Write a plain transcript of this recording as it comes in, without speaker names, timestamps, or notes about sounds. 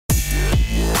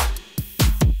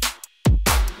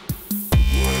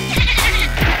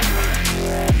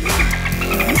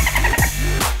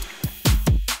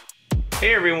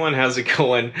everyone, how's it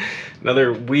going?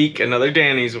 Another week, another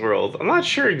Danny's World. I'm not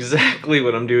sure exactly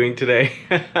what I'm doing today.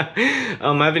 I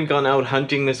haven't gone out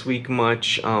hunting this week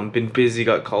much. Been busy,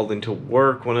 got called into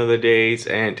work one of the days,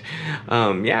 and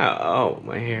yeah, oh,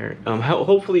 my hair.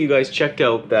 Hopefully you guys checked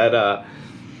out that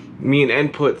me and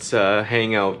Input's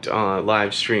hangout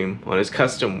live stream on his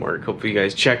custom work. Hopefully you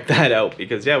guys checked that out,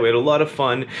 because yeah, we had a lot of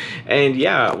fun. And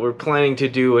yeah, we're planning to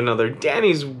do another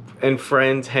Danny's and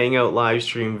Friends hangout live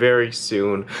stream very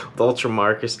soon with Ultra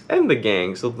Marcus and the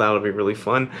gang, so that'll be really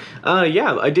fun.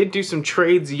 Yeah, I did do some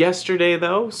trades yesterday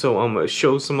though, so I'm gonna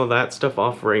show some of that stuff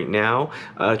off right now.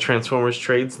 Transformers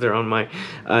trades, they're on my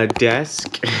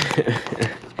desk.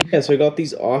 Yeah, so I got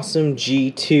these awesome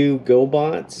G2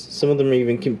 GoBots. Some of them are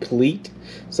even complete,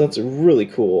 so that's really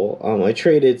cool. I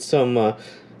traded some,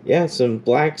 yeah, some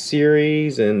Black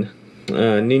Series and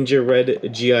Ninja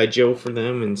Red G.I. Joe for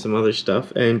them and some other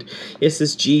stuff. And yes,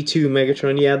 this G2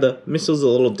 Megatron, yeah, the missile's a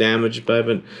little damaged, but I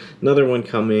have another one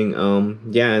coming.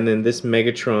 Yeah, and then this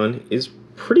Megatron is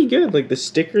pretty good. Like, the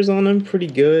stickers on them, pretty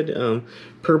good.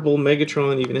 Purple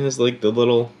Megatron even has, like, the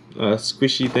little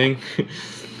squishy thing.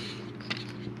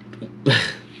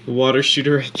 Water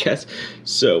shooter, I guess.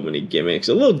 So many gimmicks.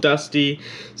 A little dusty.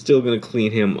 Still gonna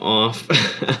clean him off.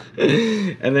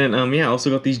 And then yeah, I also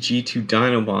got these G2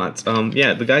 Dinobots.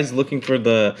 Yeah, the guy's looking for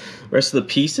the rest of the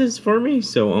pieces for me.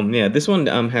 So yeah, this one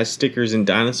has stickers in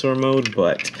dinosaur mode,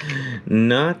 but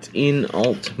not in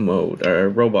alt mode or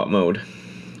robot mode.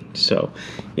 So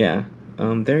yeah,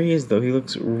 there he is though. He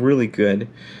looks really good.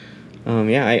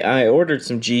 Yeah, I ordered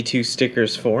some G2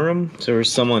 stickers for him. So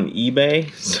there's some on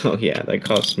eBay. So yeah, that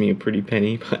cost me a pretty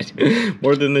penny, but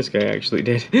more than this guy actually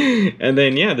did. And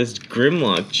then yeah, this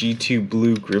Grimlock, G2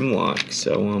 Blue Grimlock.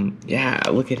 So yeah,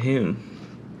 look at him.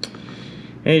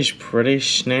 He's pretty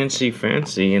snancy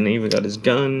fancy, and he even got his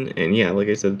gun. And yeah, like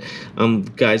I said,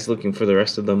 guy's looking for the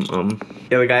rest of them.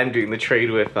 Yeah, the guy I'm doing the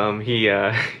trade with,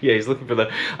 yeah, he's looking for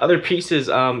the other pieces.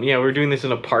 Yeah, we're doing this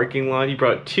in a parking lot. He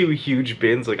brought 2 huge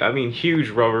bins, like, I mean, huge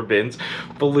rubber bins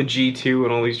full of G2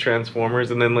 and all these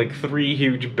Transformers, and then like 3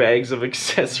 huge bags of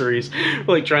accessories.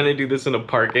 We're like trying to do this in a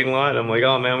parking lot. I'm like,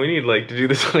 oh man, we need like to do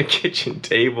this on a kitchen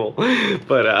table.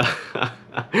 But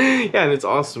yeah, and it's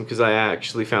awesome because I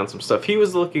actually found some stuff he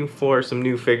was looking for, some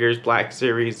new figures, Black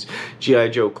Series, G.I.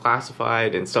 Joe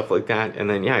Classified, and stuff like that. And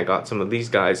then yeah, I got some of these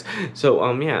guys. So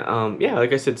yeah,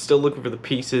 like I said, still looking for the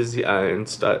pieces and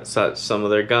some of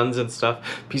their guns and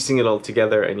stuff, piecing it all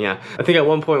together. And yeah, I think at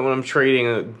one point when I'm trading,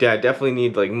 I definitely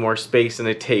need like more space and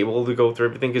a table to go through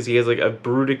everything, because he has like a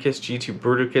Bruticus, G2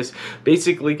 Bruticus,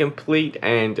 basically complete,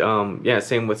 and yeah,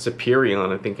 same with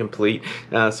Superion, I think complete.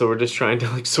 So we're just trying to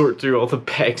like sort through all the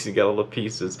bags and get all the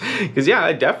pieces, because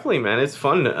yeah, definitely, man, it's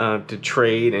fun to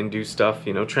trade and do stuff.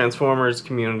 You know, Transformers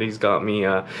community's got me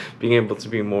being able to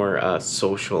be more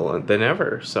social than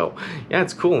ever. So yeah,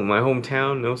 it's cool. In my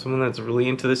hometown, know someone that's really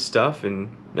into this stuff,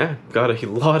 and yeah, got a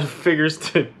lot of figures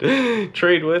to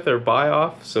trade with or buy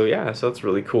off. So yeah, so that's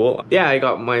really cool. Yeah, I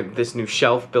got this new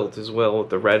shelf built as well with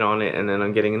the red on it, and then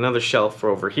I'm getting another shelf for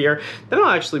over here. Then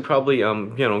I'll actually probably you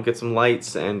know, get some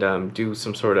lights and do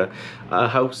some sort of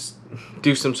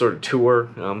do some sort of tour,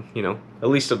 you know, at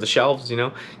least of the shelves, you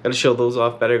know. Gotta show those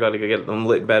off better, gotta get them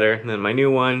lit better. And then my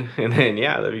new one, and then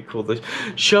yeah, that'd be cool to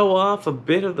show off a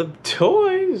bit of the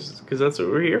toys, because that's what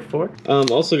we're here for.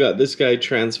 Also got this guy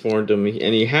transformed him,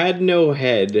 and he had no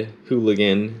head,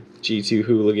 Hooligan. G2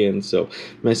 Hooligan, so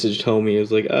messaged homie, he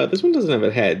was like, this one doesn't have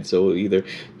a head, so we'll either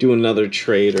do another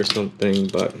trade or something.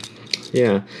 But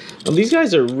yeah, these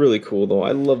guys are really cool though.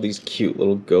 I love these cute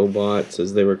little GoBots,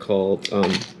 as they were called.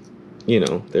 You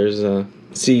know, there's a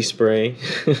Sea Spray.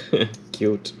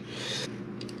 Cute.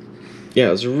 Yeah,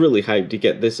 I was really hyped to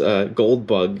get this Gold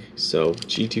Bug. So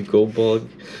G2 Gold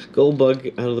Bug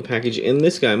out of the package. And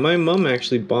this guy, my mom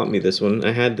actually bought me this one.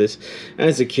 I had this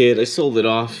as a kid. I sold it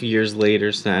off years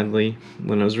later, sadly,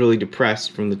 when I was really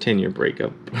depressed from the 10-year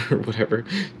breakup or whatever,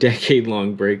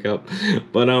 decade-long breakup.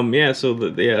 But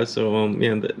yeah,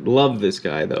 love this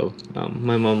guy though.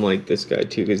 My mom liked this guy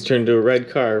too, because he turned into a red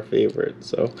car favorite.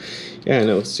 So yeah,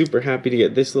 no, super happy to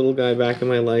get this little guy back in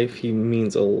my life. He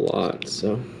means a lot.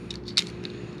 So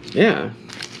yeah,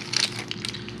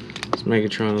 this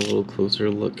Megatron, a little closer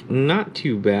look. Not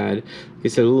too bad. Like I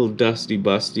said, a little dusty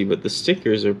busty, but the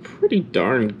stickers are pretty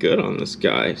darn good on this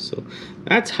guy. So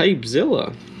that's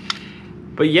Hypezilla.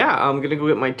 But yeah, I'm gonna go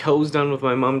get my toes done with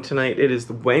my mom tonight. It is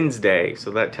Wednesday,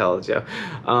 so that tells you.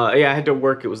 Yeah, I had to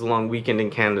work. It was a long weekend in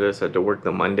Canada, so I had to work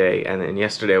the Monday. And then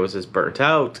yesterday I was just burnt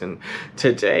out. And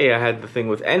today I had the thing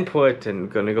with input and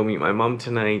gonna go meet my mom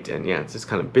tonight. And yeah, it's just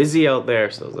kind of busy out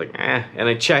there. So I was like, eh. And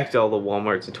I checked all the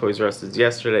Walmarts and Toys R Us's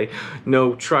yesterday.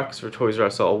 No trucks for Toys R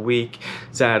Us all week,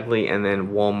 sadly. And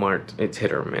then Walmart, it's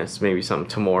hit or miss. Maybe something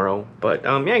tomorrow. But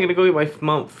yeah, I'm gonna go get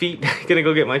my gonna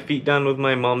go get my feet done with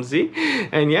my momsy.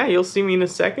 And yeah, you'll see me in a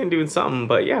second doing something.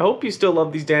 But yeah, I hope you still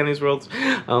love these Danny's Worlds.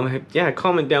 Yeah,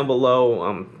 comment down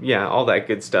below. Yeah, all that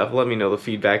good stuff. Let me know the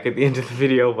feedback at the end of the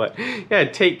video. But yeah,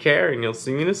 take care, and you'll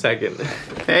see me in a second.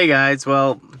 Hey guys,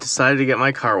 well, decided to get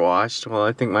my car washed. Well,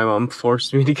 I think my mom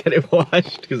forced me to get it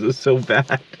washed because it was so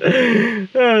bad.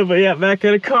 But yeah, back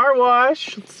at a car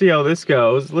wash. Let's see how this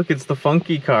goes. Look, it's the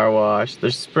funky car wash. They're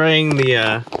spraying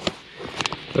the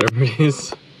whatever it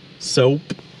is, soap.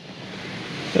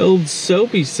 Old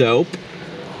soapy soap.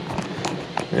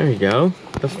 There we go.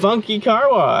 The funky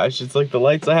car wash. It's like the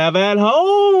lights I have at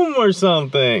home or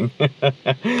something. But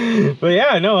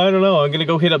yeah, no, I don't know. I'm gonna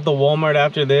go hit up the Walmart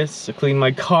after this to clean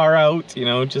my car out, you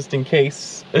know, just in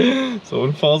case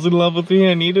someone falls in love with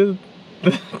me. I need a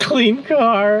clean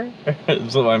car.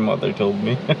 That's what my mother told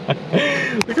me.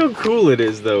 Look how cool it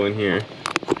is though in here.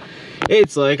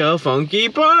 It's like a funky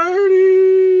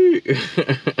party.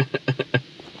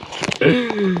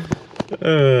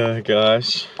 Oh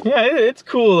gosh, yeah, it's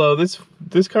cool though.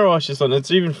 This car wash is fun. It's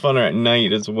even funner at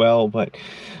night as well. But I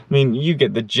mean, you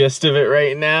get the gist of it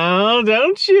right now,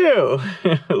 don't you?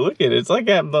 Look at it. It's like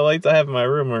the lights I have in my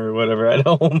room or whatever at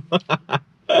home.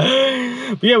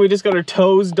 But yeah, we just got our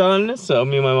toes done. So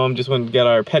me and my mom just went and got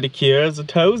our pedicures. The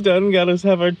toes done. Got us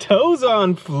have our toes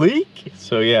on fleek.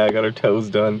 So yeah, I got our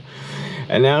toes done,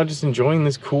 and now just enjoying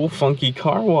this cool funky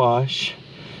car wash.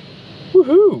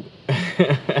 Woohoo!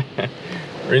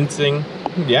 Rinsing.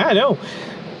 Yeah, I know.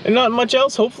 And not much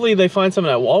else. Hopefully they find something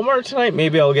at Walmart tonight.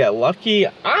 Maybe I'll get lucky.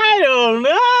 I don't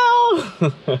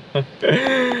know.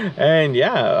 And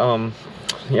yeah,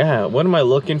 yeah, what am I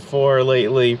looking for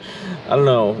lately? I don't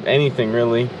know, anything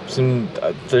really.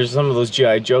 There's some of those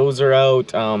G.I. Joes are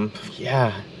out.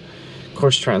 Yeah, of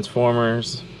course,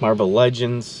 Transformers, Marvel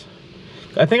Legends.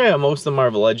 I think I got most of the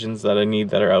Marvel Legends that I need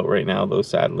that are out right now, though,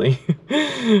 sadly.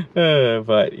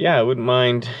 But yeah, I wouldn't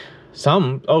mind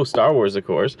some. Oh, Star Wars, of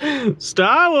course.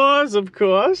 Star Wars, of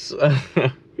course.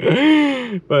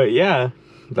 But yeah,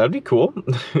 that'd be cool.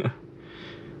 It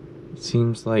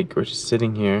seems like we're just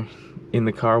sitting here in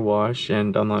the car wash,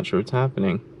 and I'm not sure what's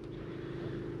happening.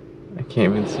 I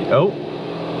can't even see. Oh,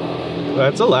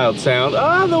 that's a loud sound.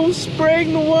 Ah, they're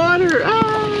spraying the water.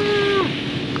 Ah!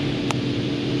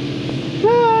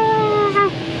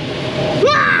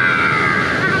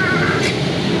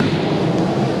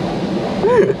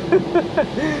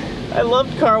 I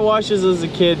loved car washes as a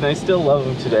kid, and I still love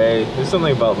them today. There's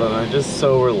something about them. They're just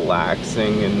so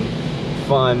relaxing and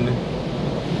fun.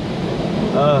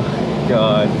 Oh,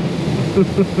 God.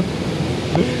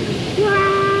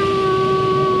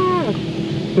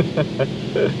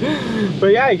 But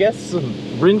yeah, I guess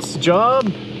rinse job,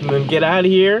 and then get out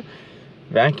of here.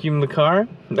 Vacuum the car.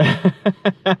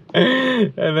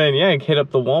 And then yeah, hit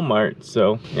up the Walmart.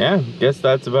 So yeah, guess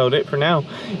that's about it for now.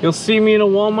 You'll see me in a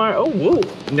Walmart. Oh, whoa,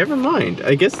 never mind.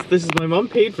 I guess this is, my mom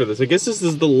paid for this. I guess this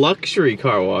is the luxury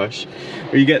car wash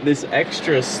where you get this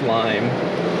extra slime.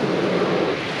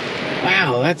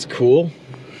 Wow, that's cool.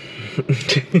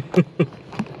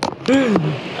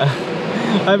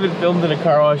 I haven't filmed in a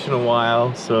car wash in a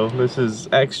while, so this is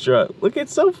extra. Look,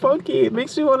 it's so funky. It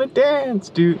makes me want to dance.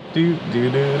 Do do do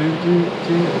do do do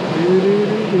do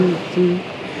do do.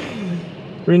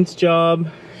 Rinse job.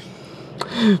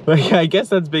 But yeah, I guess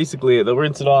that's basically it. They'll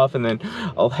rinse it off, and then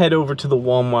I'll head over to the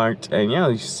Walmart, and yeah,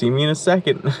 you'll see me in a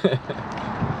second. Let's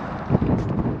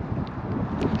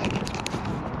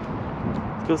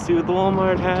go see what the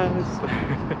Walmart has.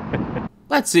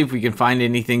 Let's see if we can find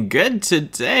anything good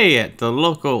today at the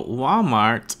local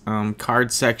Walmart.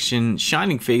 Card section,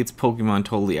 Shining Fates, Pokemon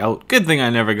totally out. Good thing I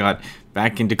never got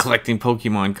back into collecting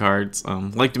Pokemon cards.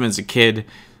 Liked them as a kid,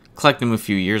 collected them a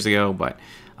few years ago, but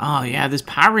oh yeah, this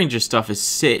Power Ranger stuff is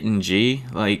sitting, G.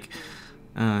 Like,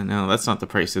 no, that's not the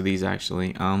price of these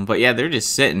actually. But yeah, they're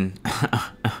just sitting.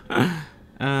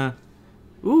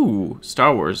 Ooh,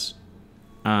 Star Wars.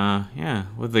 Yeah,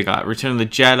 what have they got? Return of the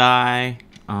Jedi.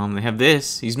 They have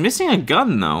this. He's missing a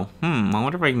gun, though. I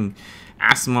wonder if I can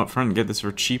ask him up front and get this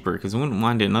for cheaper, because I wouldn't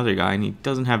mind another guy, and he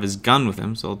doesn't have his gun with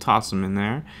him, so I'll toss him in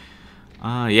there.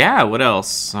 Yeah, what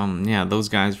else? Yeah, those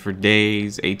guys for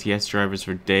days. ATS drivers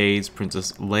for days.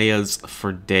 Princess Leia's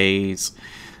for days.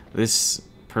 This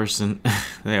person.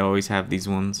 They always have these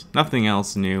ones. Nothing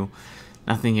else new.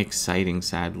 Nothing exciting,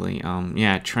 sadly.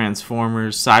 Yeah,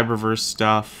 Transformers, Cyberverse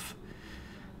stuff.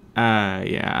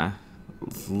 Yeah.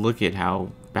 Look at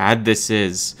how bad this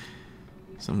is.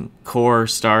 Some core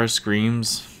star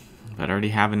screams. But I already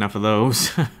have enough of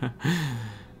those.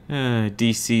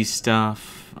 DC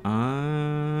stuff.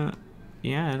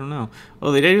 Yeah, I don't know.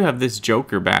 Oh, they do have this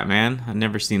Joker Batman. I've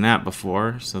never seen that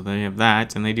before. So they have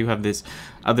that. And they do have this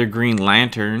other Green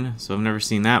Lantern. So I've never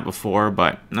seen that before.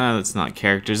 But no, that's not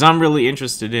characters I'm really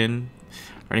interested in.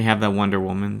 I already have that Wonder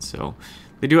Woman. So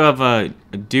they do have a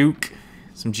Duke,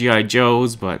 some G.I.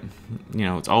 Joes. But, you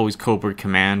know, it's always Cobra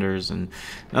Commanders and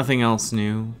nothing else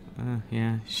new.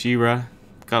 Yeah, She-Ra.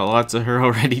 Got lots of her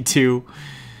already too.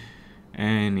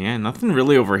 And yeah, nothing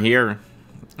really over here.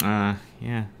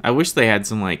 Yeah, I wish they had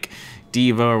some like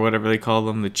Diva or whatever they call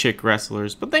them, the chick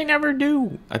wrestlers, but they never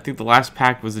do. I think the last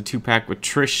pack was a 2-pack with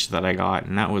Trish that I got,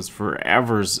 and that was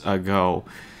forevers ago.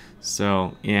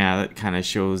 So yeah, that kind of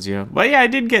shows you. But yeah, I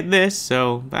did get this,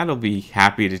 so that'll be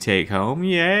happy to take home.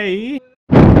 Yay!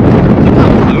 Look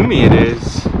how gloomy it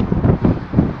is.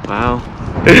 Wow.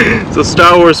 So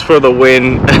Star Wars for the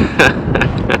win.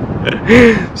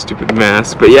 Stupid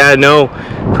mask. But yeah, no,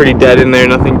 pretty dead in there,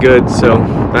 nothing good. So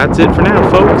that's it for now,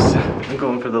 folks. I'm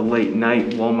going for the late night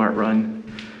Walmart run.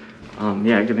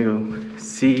 Yeah, gonna go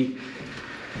see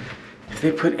if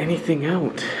they put anything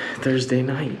out Thursday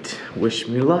night. Wish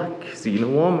me luck. See you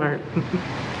in Walmart.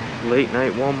 Late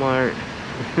night Walmart.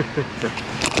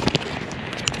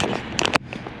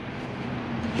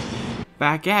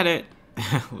 Back at it.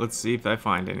 Let's see if I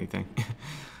find anything.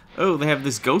 Oh, they have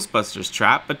this Ghostbusters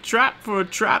trap. A trap for a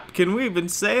trap. Can we even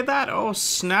say that? Oh,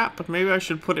 snap. Maybe I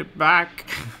should put it back.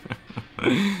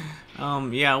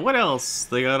 Yeah, what else?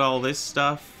 They got all this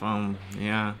stuff.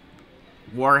 Yeah.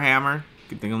 Warhammer.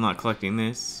 Good thing I'm not collecting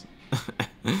this.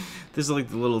 This is like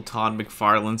the little Todd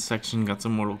McFarlane section. Got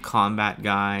some Mortal Kombat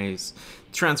guys.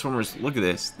 Transformers. Look at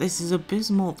this. This is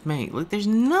abysmal, mate. Look, there's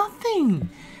nothing.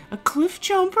 A cliff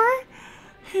jumper?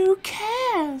 Who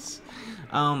cares?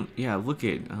 Yeah, look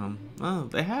at, oh,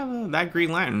 they have that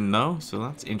Green Lantern, though, so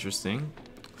that's interesting.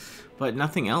 But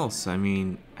nothing else. I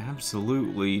mean,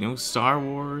 absolutely, no Star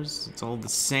Wars. It's all the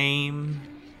same.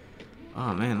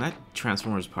 Oh, man, that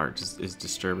Transformers part just is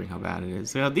disturbing how bad it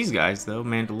is. They got these guys, though,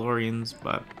 Mandalorians,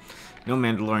 but no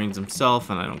Mandalorians himself,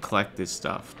 and I don't collect this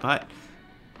stuff. But,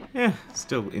 yeah,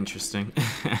 still interesting.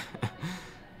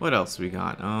 What else we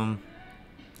got?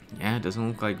 Yeah, it doesn't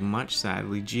look like much,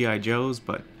 sadly. G.I. Joes,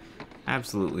 but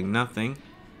absolutely nothing.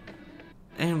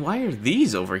 And why are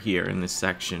these over here in this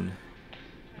section?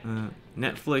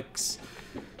 Netflix,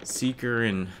 Seeker,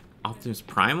 and Optimus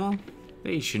Primal?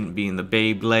 They shouldn't be in the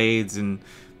Beyblades and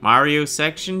Mario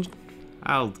section.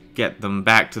 I'll get them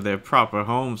back to their proper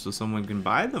home so someone can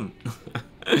buy them.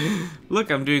 Look,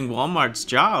 I'm doing Walmart's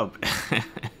job.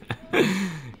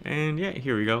 And yeah,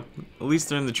 here we go. At least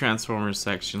they're in the Transformers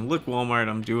section. Look, Walmart,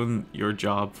 I'm doing your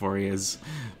job for you.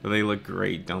 They look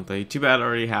great, don't they? Too bad I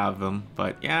already have them.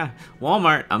 But yeah,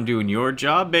 Walmart, I'm doing your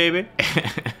job, baby.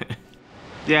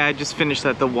 Yeah, I just finished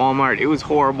at the Walmart. It was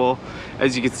horrible.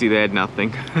 As you can see, they had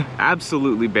nothing.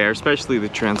 Absolutely bare, especially the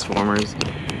Transformers.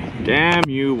 Damn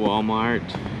you, Walmart.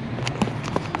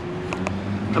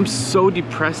 I'm so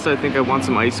depressed, I think I want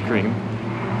some ice cream.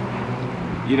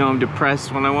 You know I'm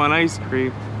depressed when I want ice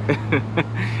cream.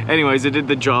 Anyways, I did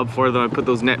the job for them. I put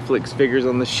those Netflix figures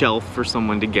on the shelf for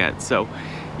someone to get. So,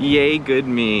 yay, good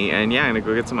me. And yeah, I'm gonna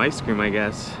go get some ice cream, I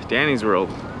guess. Danny's World.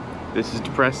 This is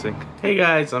depressing. Hey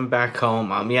guys, I'm back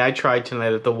home. Yeah, I tried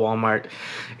tonight at the Walmart.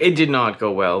 It did not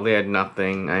go well. They had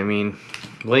nothing. I mean,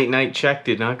 late night check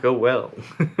did not go well.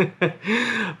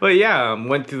 But yeah,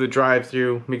 went through the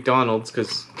drive-through McDonald's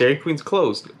because Dairy Queen's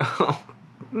closed.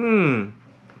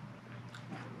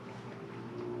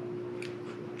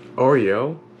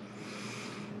 Oreo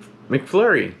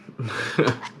McFlurry.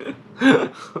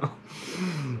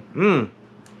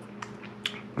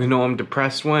 You know I'm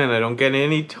depressed when I don't get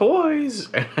any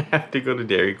toys and I have to go to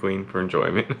Dairy Queen for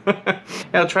enjoyment. Yeah,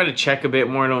 I'll try to check a bit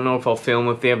more. I don't know if I'll film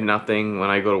if they have nothing. When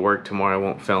I go to work tomorrow, I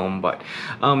won't film. But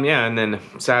yeah, and then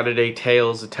Saturday,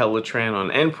 Tales of Teletran on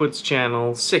Enput's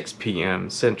channel, 6 p.m.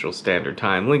 Central Standard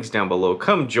Time. Links down below.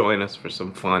 Come join us for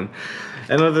some fun.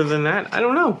 And other than that, I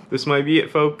don't know. This might be it,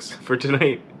 folks, for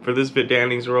tonight. For this bit,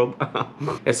 Danny's World.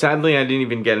 Yeah, sadly, I didn't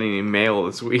even get any mail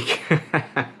this week.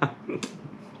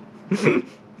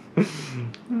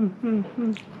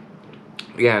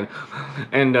 Yeah,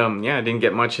 and yeah, I didn't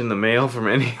get much in the mail from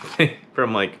anything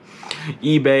from like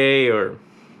eBay or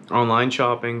online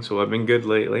shopping, so I've been good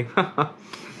lately.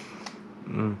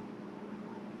 You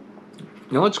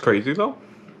know what's crazy though?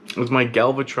 was my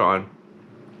Galvatron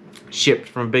shipped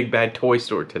from Big Bad Toy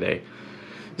Store today.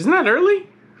 Isn't that early?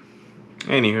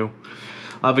 Anywho,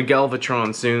 I'll have a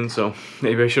Galvatron soon, so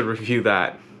maybe I should review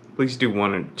that. At least do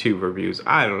 1 or 2 reviews.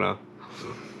 I don't know.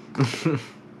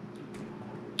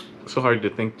 So hard to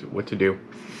think what to do.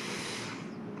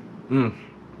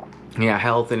 Yeah,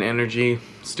 health and energy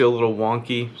still a little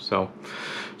wonky, so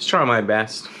just try my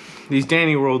best. These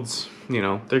Danny Worlds, you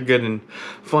know, they're good and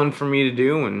fun for me to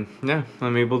do, and yeah,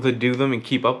 I'm able to do them and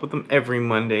keep up with them every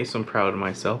Monday, so I'm proud of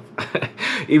myself.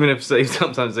 Even if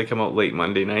sometimes they come out late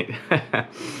Monday night.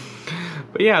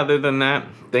 But yeah, other than that,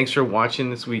 thanks for watching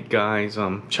this week, guys.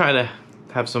 Try to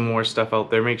have some more stuff out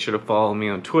there. Make sure to follow me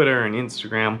on Twitter and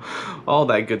Instagram, all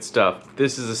that good stuff.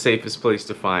 This is the safest place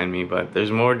to find me, but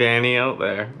there's more Danny out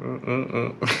there.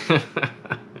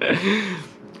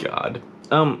 God.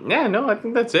 Yeah, no, I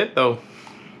think that's it though.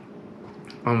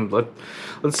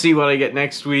 Let's see what I get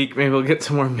next week. Maybe I'll get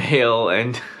some more mail,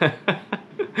 and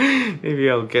maybe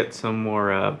I'll get some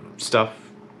more stuff.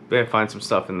 I find some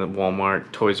stuff in the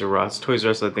Walmart, Toys R Us. Toys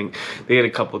R Us, I think they get a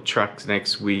couple trucks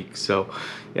next week. So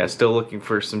yeah, still looking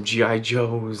for some G.I.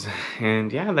 Joes.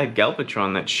 And yeah, that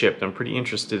Galvatron that shipped, I'm pretty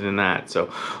interested in that. So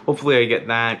hopefully I get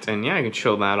that, and yeah, I can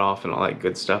show that off and all that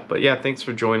good stuff. But yeah, thanks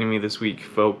for joining me this week,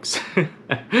 folks.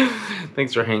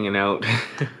 Thanks for hanging out.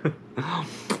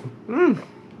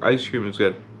 Ice cream is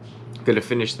good. Gonna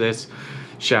finish this,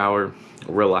 shower,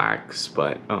 relax.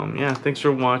 But yeah, thanks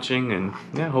for watching, and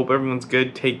yeah, hope everyone's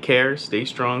good. Take care, stay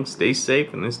strong, stay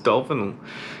safe, and this dolphin will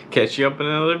catch you up in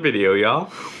another video,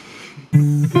 y'all.